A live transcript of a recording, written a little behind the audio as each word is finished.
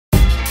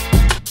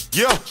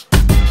Yeah.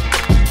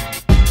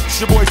 It's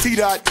your boy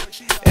T-Dot.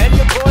 And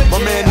your boy My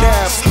man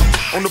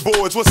Nav on the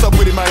boards. What's up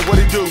with it, man? What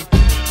it do?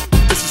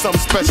 This is something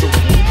special.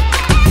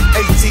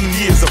 18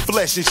 years of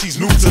flesh and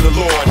she's new to the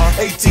Lord.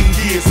 18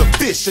 years of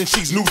fish and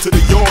she's new to the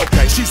yard.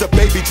 She's a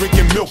baby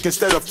drinking milk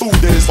instead of food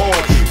that is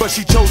hard. But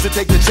she chose to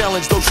take the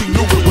challenge though she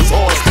knew it was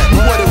hard.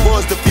 Knew what it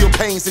was to feel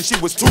pain since she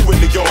was 2 in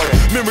the yard.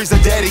 Memories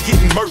of daddy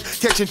getting murked,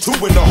 catching 2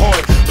 in the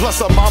heart. Plus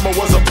her mama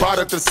was a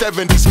product of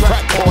 70s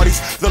crack parties.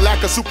 The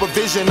lack of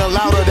supervision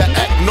allowed her to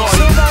act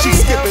naughty.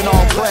 She's skipping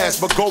all class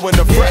but going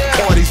to frat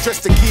parties.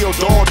 Dressed to kill,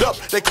 dolled up,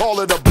 they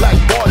call it a black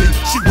Barbie.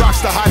 She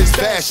rocks the hottest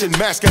fashion,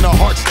 masking her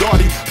heart's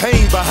darty.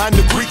 Pain behind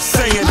the Greek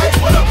saying, hey,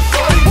 what up,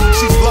 shorty?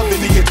 She's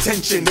loving the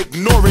attention,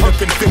 ignoring her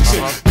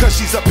conviction. Cause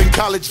she's up in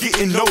college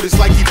getting noticed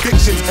like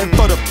evictions. And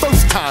for the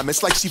first time,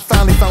 it's like she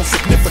finally found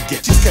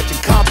significance. She's catching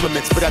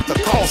compliments, but at the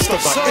cost of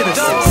her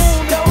innocence.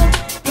 Don't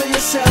play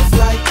yourself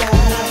like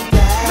that.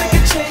 Make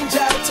a change,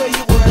 I'll tell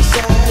you what's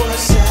that.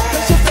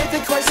 Cause your faith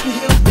in Christ can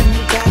heal, bring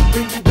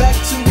you back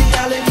to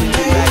reality,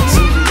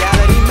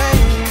 man.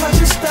 Cause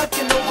you're stuck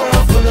in a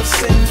world full of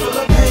sin, full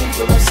of pain,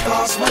 full of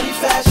scars, money,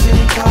 fashion,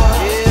 and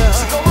cars.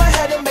 So go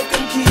ahead and make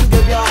them king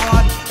of your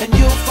heart, and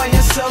you'll find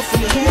yourself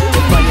in him.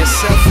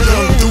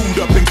 Young dude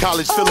up in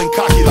college feeling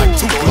cocky like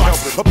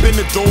Tupac. Up in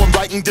the dorm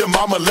writing dear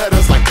mama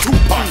letters like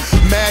Tupac.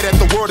 Mad at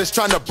the world that's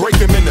trying to break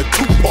him into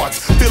 2 parts.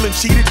 Feeling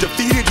cheated,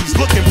 defeated, he's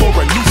looking for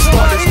a new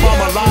start. His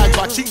mama lied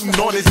by cheating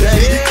on his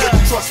daddy. He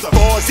couldn't trust her.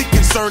 Far as he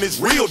concerned, his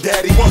real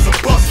daddy was a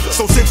buster.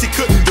 So since he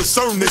couldn't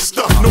discern this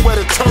stuff, nowhere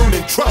to turn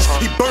and trust,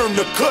 he burned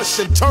the kush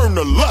and turned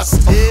to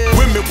lust.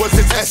 Women was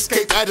his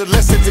escape,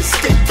 adolescence his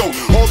scapegoat.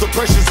 All the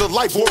pressures of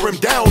life wore him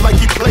down like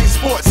he played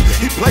sports.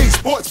 He played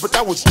sports, but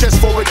that was just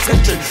for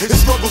attention. His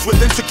struggles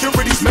with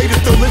insecurities made him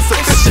feel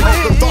insufficient.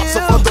 The thoughts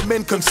of other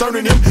men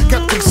concerning him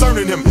kept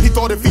concerning him. He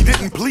thought if he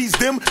didn't please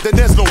them, then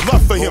there's no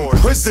love for him.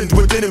 Prisoned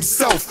within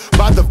himself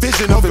by the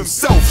vision of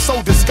himself.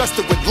 So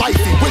disgusted with life,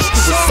 he wished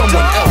it was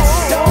someone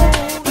else.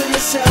 Don't play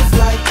yourself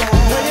like that.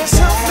 Make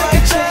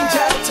a change,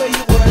 I'll tell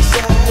you what's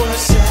that.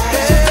 Cause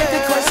your faith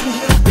in Christ can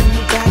heal, bring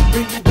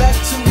you back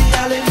to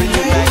reality,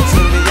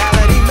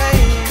 man.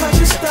 Cause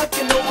you're stuck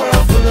in a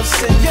world full of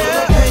sin, full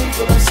of pain,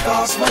 full of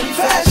scars, money,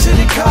 fashion,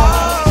 and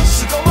cars.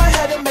 So go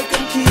ahead and make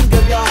him king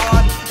of your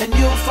heart, and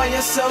you'll find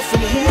yourself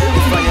in him.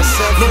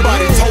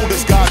 Nobody told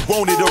us God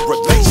wanted a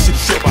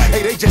relationship.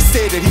 Hey, they just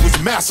said that he was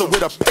master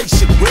with a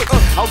patient whip.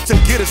 Out to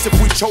get us if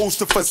we chose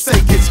to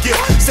forsake his gift.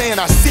 Saying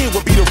our sin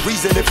would be the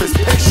reason if his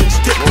patience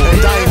dipped.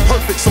 And I ain't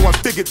perfect, so I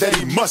figured that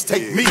he must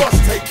take me.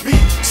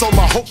 So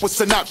my hope was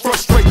to not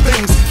frustrate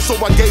things. So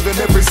I gave him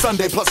every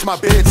Sunday plus my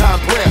bedtime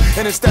prayer.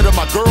 And instead of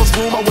my girl's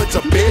room, I went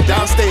to bed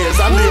downstairs.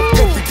 I lived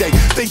every day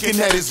thinking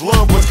that his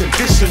love was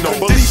conditional,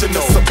 believing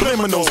the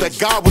subliminals that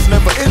God was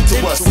never into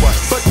us.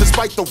 But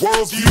despite the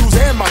world's views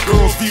and my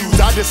girl's views,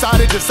 I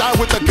decided to side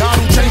with the God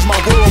who changed my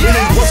world. He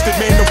ain't rusted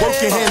man, the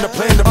working hand, the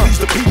plan to please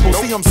the people.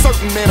 See, I'm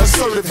certain man,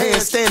 assertive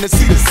hand, stand and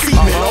see the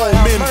seaman. All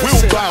men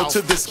will bow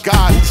to this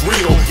God who's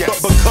real,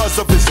 but because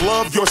of his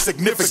love, your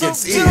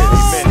significance is.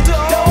 Amen.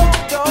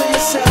 Don't play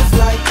yourself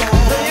like that.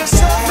 Make a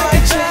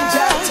change,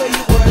 I'll tell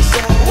you what's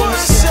that.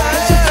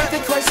 Cause your faith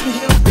in Christ can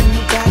heal, bring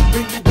you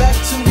back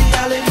to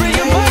reality,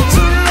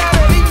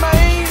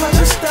 man. Cause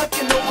you're stuck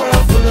in a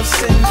world full of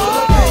sin,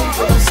 full of pain,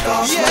 full of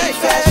scars, money,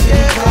 fashion,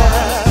 and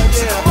cars.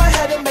 So go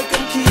ahead and make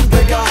him king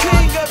of your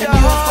heart, and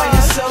you'll find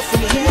yourself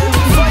in him.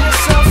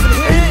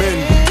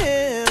 Amen.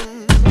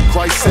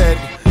 Christ said,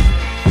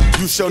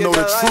 you shall know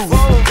the truth,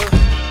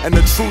 and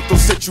the truth will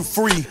set you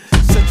free.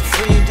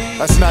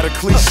 That's not a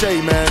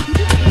cliche, man.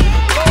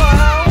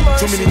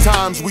 Too many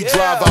times we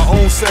drive our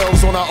own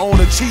selves on our own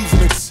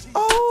achievements,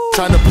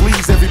 trying to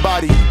please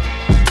everybody,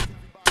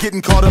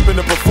 getting caught up in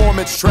the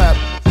performance trap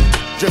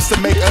just to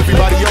make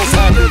everybody else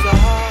happy.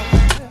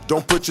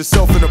 Don't put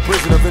yourself in a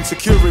prison of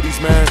insecurities,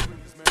 man.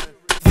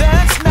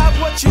 That's not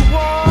what you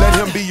want. Let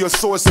him be your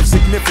source of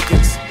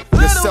significance,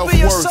 your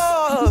self-worth,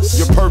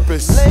 your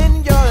purpose.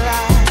 In your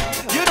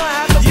life. You don't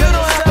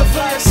have to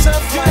put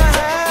yourself